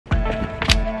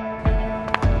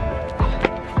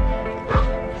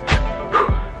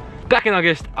Back in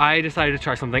August, I decided to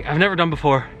try something I've never done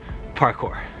before,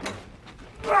 parkour.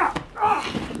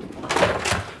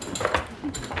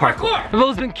 Parkour. I've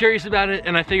always been curious about it,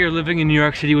 and I figured living in New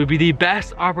York City would be the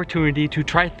best opportunity to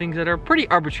try things that are pretty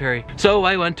arbitrary. So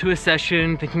I went to a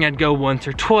session thinking I'd go once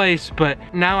or twice, but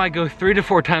now I go 3 to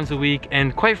 4 times a week,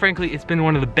 and quite frankly, it's been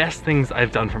one of the best things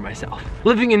I've done for myself.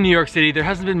 Living in New York City, there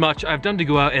hasn't been much I've done to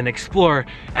go out and explore,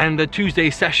 and the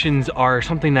Tuesday sessions are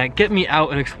something that get me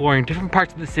out and exploring different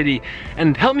parts of the city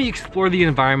and help me explore the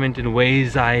environment in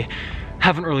ways I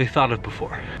haven't really thought of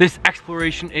before. This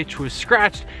exploration itch was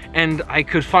scratched, and I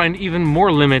could find even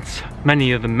more limits,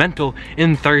 many of them mental,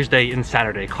 in Thursday and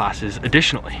Saturday classes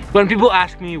additionally. When people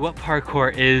ask me what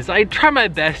parkour is, I try my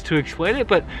best to explain it,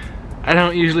 but I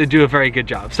don't usually do a very good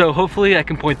job. So hopefully I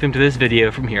can point them to this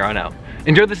video from here on out.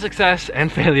 Enjoy the success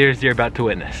and failures you're about to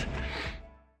witness.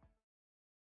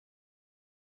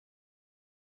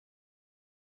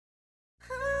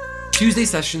 Tuesday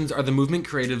sessions are the Movement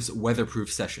Creative's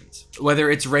weatherproof sessions. Whether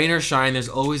it's rain or shine, there's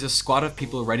always a squad of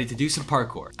people ready to do some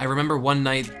parkour. I remember one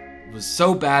night it was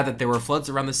so bad that there were floods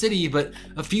around the city, but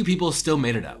a few people still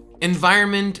made it out.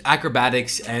 Environment,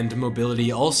 acrobatics, and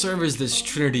mobility all serve as this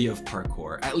trinity of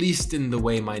parkour, at least in the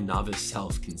way my novice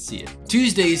self can see it.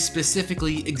 Tuesdays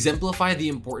specifically exemplify the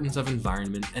importance of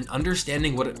environment and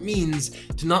understanding what it means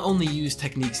to not only use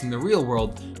techniques in the real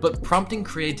world, but prompting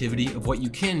creativity of what you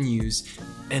can use,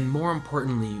 and more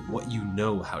importantly, what you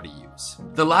know how to use.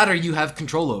 The latter you have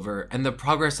control over, and the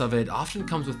progress of it often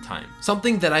comes with time.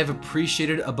 Something that I've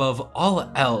appreciated above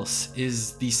all else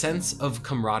is the sense of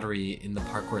camaraderie in the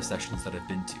parkour sessions that I've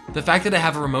been to. The fact that I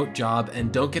have a remote job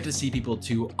and don't get to see people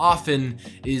too often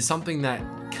is something that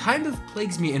kind of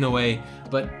plagues me in a way,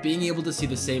 but being able to see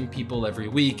the same people every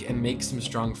week and make some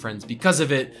strong friends because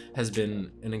of it has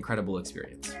been an incredible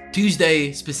experience.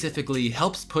 Tuesday specifically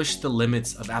helps push the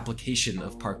limits of application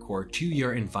of parkour to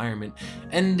your environment,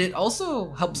 and it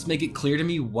also helps make it clear to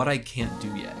me what I can't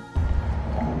do yet.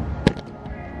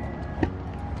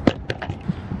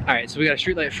 All right, so we got a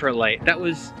street light for a light. That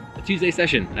was a Tuesday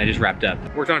session I just wrapped up.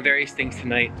 Worked on various things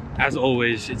tonight. As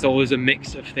always, it's always a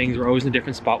mix of things. We're always in a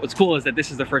different spot. What's cool is that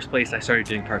this is the first place I started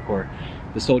doing parkour,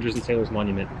 the Soldiers and Sailors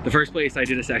Monument. The first place I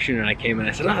did a session, and I came and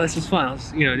I said, oh, this is fun.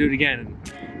 Let's, do it again.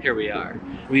 And here we are.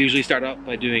 We usually start out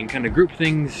by doing kind of group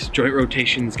things, joint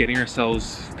rotations, getting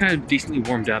ourselves kind of decently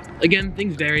warmed up. Again,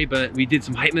 things vary, but we did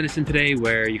some height medicine today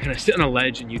where you kind of sit on a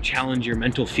ledge and you challenge your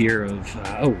mental fear of,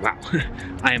 oh wow,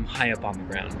 I am high up on the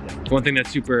ground. One thing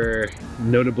that's super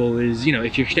notable is,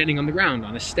 if you're standing on the ground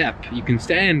on a step, you can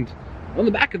stand on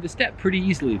the back of the step pretty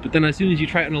easily, but then as soon as you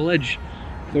try it on a ledge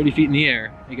 30 feet in the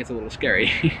air, it gets a little scary.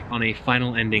 On a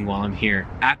final ending while I'm here,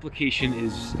 application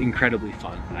is incredibly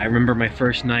fun. I remember my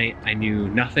first night, I knew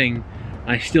nothing.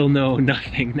 I still know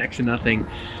nothing, next to nothing.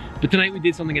 But tonight we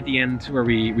did something at the end where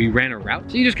we ran a route.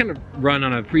 So you just kind of run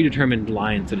on a predetermined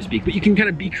line, so to speak, but you can kind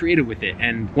of be creative with it.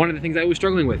 And one of the things I was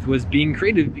struggling with was being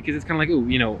creative, because it's kind of like,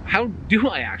 oh, how do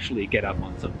I actually get up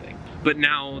on something? But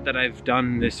now that I've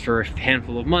done this for a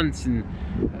handful of months, and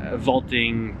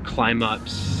vaulting, climb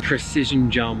ups,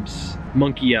 precision jumps,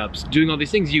 monkey ups, doing all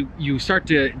these things, you start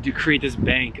to create this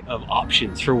bank of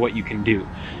options for what you can do.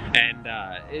 And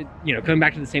coming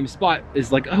back to the same spot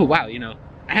is like, oh wow,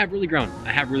 I have really grown.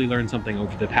 I have really learned something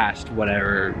over the past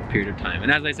whatever period of time.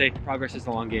 And as I say, progress is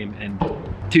a long game, and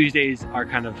Tuesdays are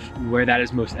kind of where that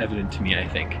is most evident to me, I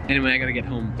think. Anyway, I gotta get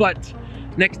home. But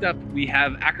next up, we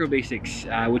have Acro Basics,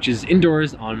 which is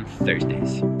indoors on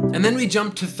Thursdays. And then we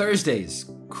jump to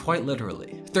Thursdays, quite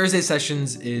literally. Thursday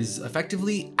sessions is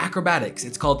effectively acrobatics.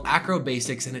 It's called Acro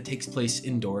Basics, and it takes place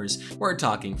indoors. We're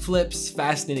talking flips,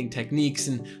 fascinating techniques,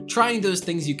 and trying those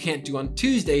things you can't do on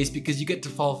Tuesdays because you get to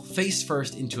fall face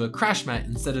first into a crash mat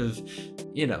instead of,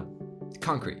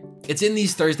 concrete. It's in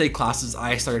these Thursday classes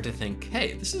I started to think,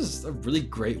 hey, this is a really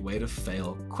great way to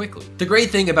fail quickly. The great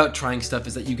thing about trying stuff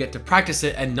is that you get to practice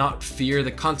it and not fear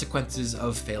the consequences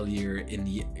of failure in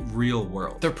the real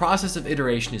world. The process of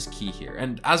iteration is key here,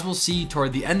 and as we'll see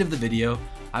toward the end of the video,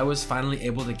 I was finally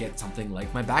able to get something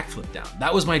like my backflip down.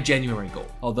 That was my January goal,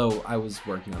 although I was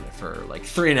working on it for like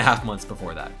 3.5 months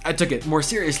before that. I took it more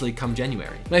seriously come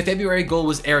January. My February goal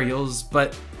was aerials,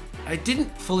 but I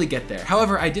didn't fully get there.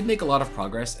 However, I did make a lot of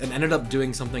progress and ended up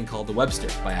doing something called the Webster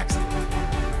by accident.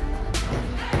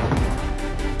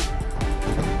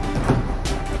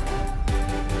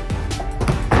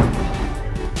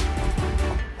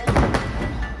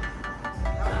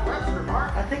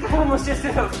 I think I almost just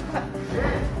did a...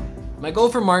 My goal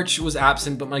for March was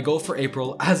absent, but my goal for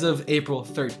April, as of April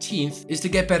 13th, is to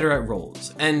get better at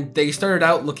rolls. And they started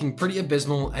out looking pretty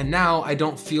abysmal, and now I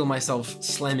don't feel myself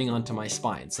slamming onto my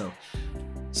spine. So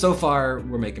So far,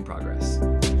 we're making progress.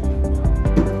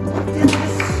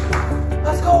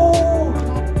 Let's go!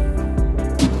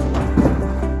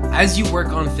 As you work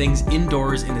on things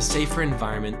indoors in a safer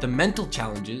environment, the mental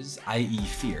challenges, i.e.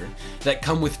 fear, that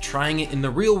come with trying it in the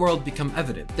real world become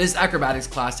evident. This acrobatics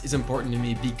class is important to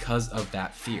me because of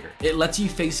that fear. It lets you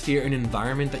face fear in an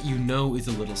environment that you know is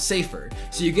a little safer,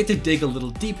 so you get to dig a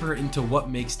little deeper into what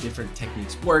makes different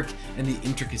techniques work and the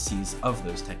intricacies of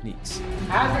those techniques.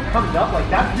 As it comes up, like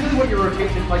that's really what your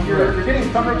rotation, like you're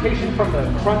getting some rotation from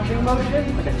the crunching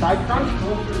motion, like a side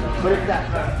crunch, but it's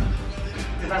that.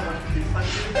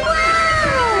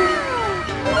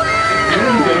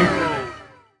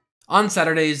 On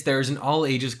Saturdays, there's an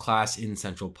all-ages class in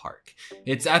Central Park.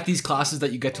 It's at these classes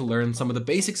that you get to learn some of the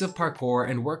basics of parkour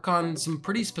and work on some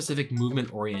pretty specific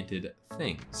movement-oriented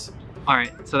things. All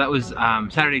right, so that was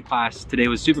Saturday class. Today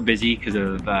was super busy because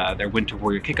of their Winter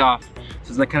Warrior kickoff. So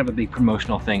it's like kind of a big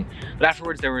promotional thing. But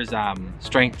afterwards there was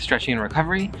strength, stretching, and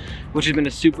recovery, which has been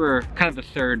a super, kind of the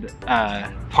third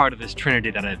part of this trinity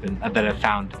that I've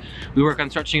found. We work on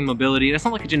stretching and mobility. And it's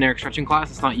not like a generic stretching class.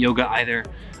 It's not yoga either.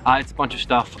 It's a bunch of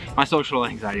stuff. My social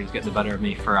anxiety was getting the better of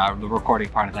me for the recording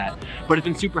part of that. But it's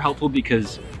been super helpful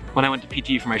because when I went to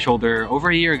PT for my shoulder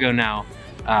over a year ago now,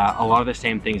 a lot of the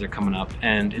same things are coming up,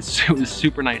 and it was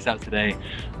super nice out today.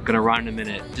 I'm gonna run in a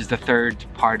minute. Just the third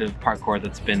part of parkour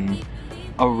that's been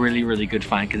a really, really good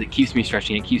find because it keeps me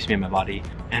stretching, it keeps me in my body.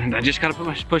 And I just gotta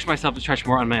push myself to stretch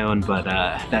more on my own, but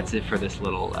that's it for this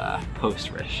little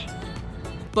post-rish.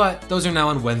 But those are now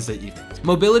on Wednesday evenings.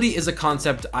 Mobility is a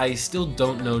concept I still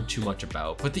don't know too much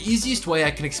about, but the easiest way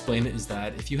I can explain it is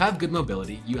that if you have good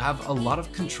mobility, you have a lot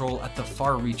of control at the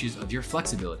far reaches of your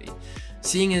flexibility.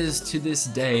 Seeing as to this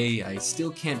day, I still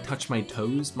can't touch my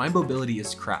toes, my mobility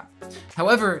is crap.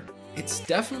 However, it's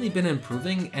definitely been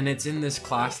improving, and it's in this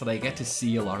class that I get to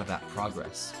see a lot of that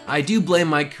progress. I do blame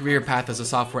my career path as a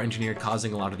software engineer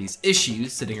causing a lot of these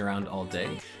issues sitting around all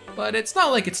day, but it's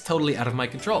not like it's totally out of my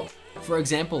control. For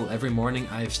example, every morning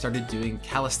I've started doing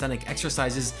calisthenic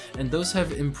exercises, and those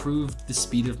have improved the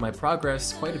speed of my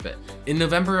progress quite a bit. In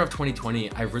November of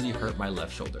 2020, I really hurt my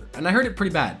left shoulder, and I hurt it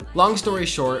pretty bad. Long story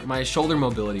short, my shoulder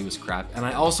mobility was crap, and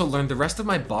I also learned the rest of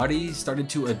my body started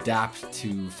to adapt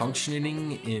to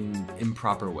functioning in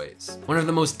improper ways. One of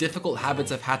the most difficult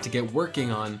habits I've had to get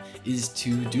working on is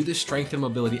to do the strength and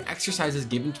mobility exercises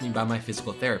given to me by my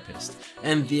physical therapist,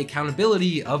 and the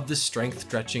accountability of the strength,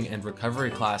 stretching, and recovery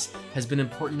class has been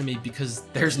important to me because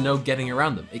there's no getting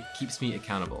around them. It keeps me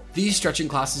accountable. These stretching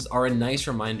classes are a nice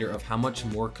reminder of how much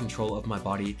more control of my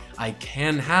body I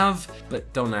can have,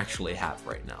 but don't actually have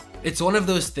right now. It's one of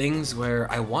those things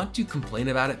where I want to complain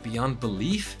about it beyond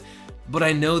belief, but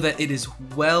I know that it is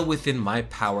well within my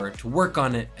power to work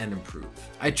on it and improve.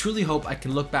 I truly hope I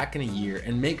can look back in a year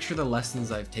and make sure the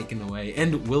lessons I've taken away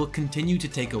and will continue to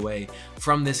take away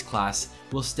from this class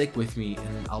will stick with me,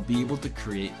 and I'll be able to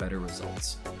create better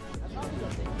results.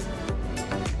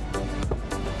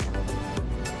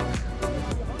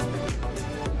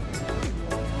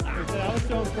 I was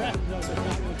so impressed.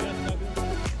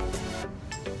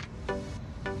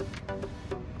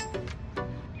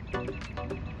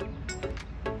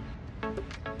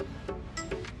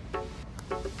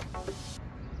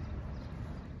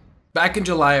 Back in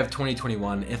July of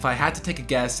 2021, if I had to take a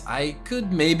guess, I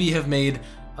could maybe have made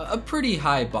a pretty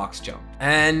high box jump.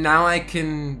 And now I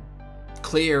can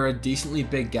clear a decently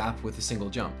big gap with a single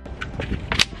jump.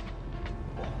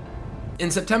 In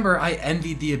September, I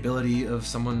envied the ability of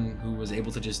someone who was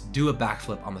able to just do a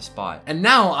backflip on the spot. And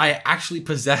now I actually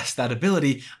possess that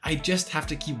ability. I just have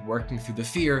to keep working through the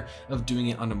fear of doing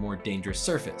it on a more dangerous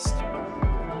surface.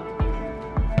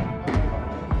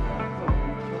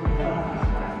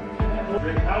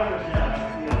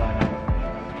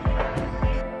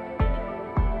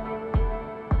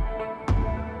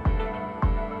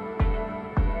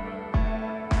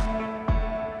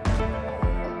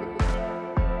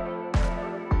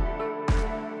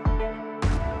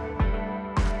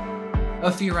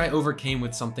 A fear I overcame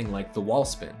with something like the wall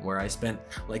spin, where I spent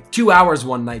like 2 hours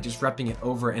one night just repping it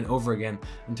over and over again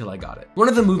until I got it. One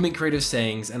of the movement creative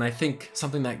sayings, and I think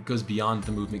something that goes beyond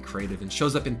the movement creative and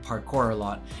shows up in parkour a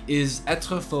lot, is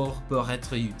être fort pour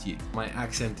être utile. My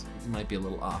accent might be a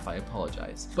little off, I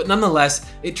apologize. But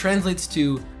nonetheless, it translates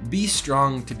to be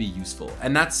strong to be useful.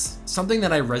 And that's something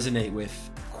that I resonate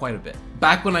with quite a bit.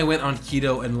 Back when I went on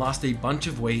keto and lost a bunch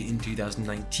of weight in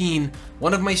 2019,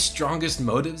 one of my strongest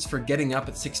motives for getting up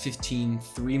at 6:15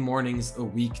 3 mornings a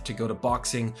week to go to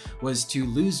boxing was to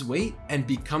lose weight and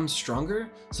become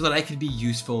stronger so that I could be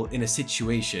useful in a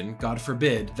situation, God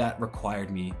forbid, that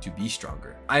required me to be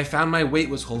stronger. I found my weight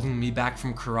was holding me back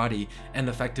from karate and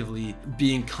effectively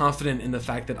being confident in the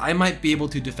fact that I might be able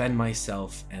to defend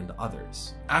myself and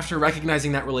others. After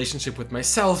recognizing that relationship with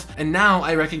myself, and now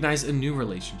I recognize a new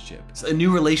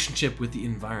relationship with the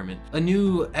environment, a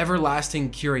new everlasting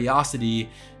curiosity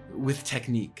with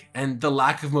technique, and the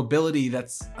lack of mobility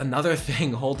that's another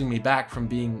thing holding me back from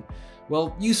being,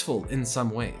 well, useful in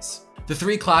some ways. The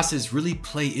three classes really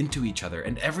play into each other,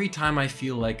 and every time I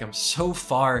feel like I'm so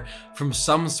far from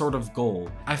some sort of goal,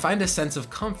 I find a sense of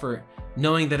comfort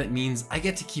knowing that it means I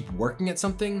get to keep working at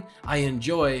something I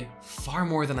enjoy far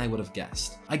more than I would have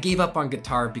guessed. I gave up on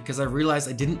guitar because I realized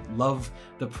I didn't love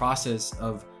the process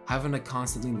of having to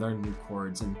constantly learn new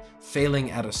chords and failing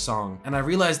at a song, and I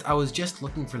realized I was just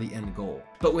looking for the end goal.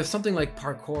 But with something like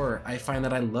parkour, I find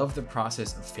that I love the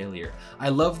process of failure. I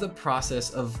love the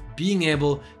process of being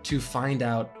able to find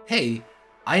out, hey,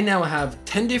 I now have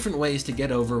 10 different ways to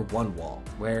get over one wall,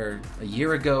 where a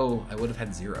year ago I would have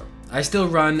had 0. I still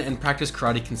run and practice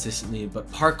karate consistently,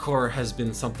 but parkour has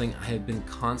been something I have been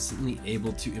constantly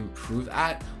able to improve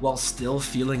at while still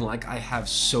feeling like I have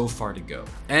so far to go.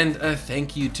 And a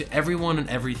thank you to everyone and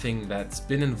everything that's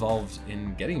been involved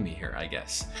in getting me here, I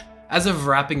guess. As of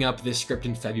wrapping up this script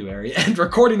in February and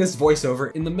recording this voiceover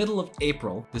in the middle of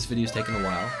April, this video's taken a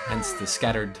while, hence the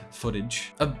scattered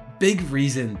footage. A big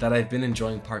reason that I've been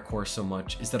enjoying parkour so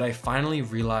much is that I finally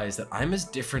realized that I'm as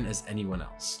different as anyone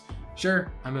else.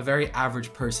 Sure, I'm a very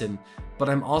average person, but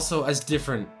I'm also as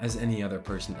different as any other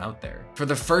person out there. For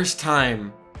the first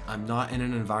time, I'm not in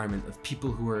an environment of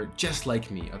people who are just like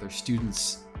me, other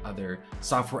students, other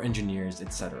software engineers,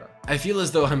 etc. I feel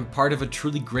as though I'm part of a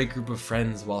truly great group of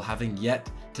friends while having yet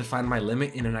to find my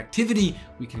limit in an activity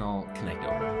we can all connect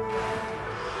over.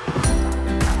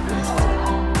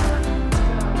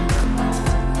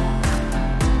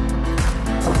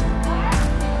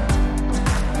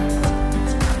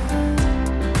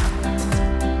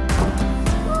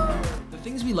 The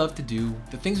things we love to do,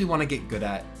 the things we want to get good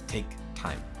at, take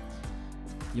time.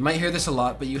 You might hear this a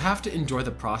lot, but you have to enjoy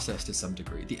the process to some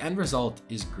degree. The end result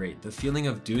is great. The feeling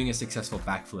of doing a successful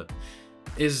backflip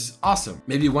is awesome.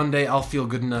 Maybe one day I'll feel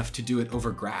good enough to do it over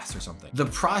grass or something. The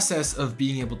process of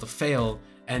being able to fail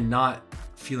and not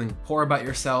feeling poor about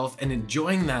yourself and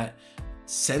enjoying that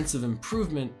sense of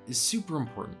improvement is super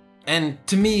important. And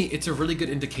to me, it's a really good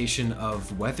indication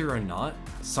of whether or not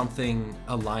something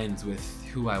aligns with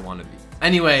who I want to be.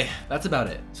 Anyway, that's about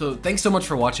it. So thanks so much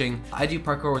for watching. I do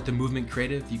parkour with the Movement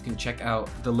Creative. You can check out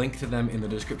the link to them in the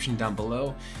description down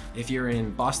below. If you're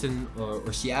in Boston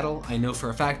or Seattle, I know for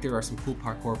a fact there are some cool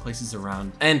parkour places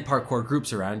around and parkour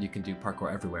groups around. You can do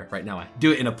parkour everywhere. Right now I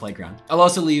do it in a playground. I'll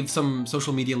also leave some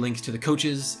social media links to the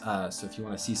coaches. So if you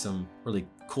want to see some really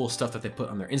cool stuff that they put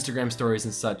on their Instagram stories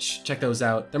and such, check those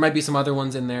out. There might be some other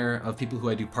ones in there of people who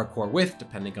I do parkour with,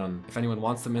 depending on if anyone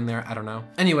wants them in there, I don't know.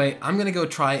 Anyway, I'm gonna go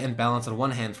try and balance on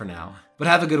one hand for now, but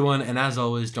have a good one, and as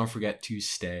always, don't forget to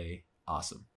stay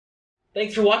awesome.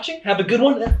 Thanks for watching, have a good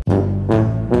one.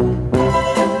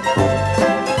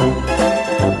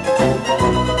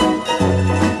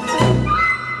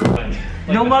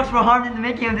 No marks were harmed in the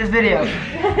making of this video.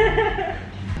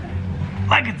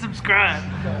 Like and subscribe.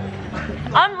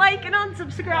 Unlike and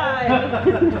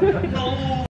unsubscribe.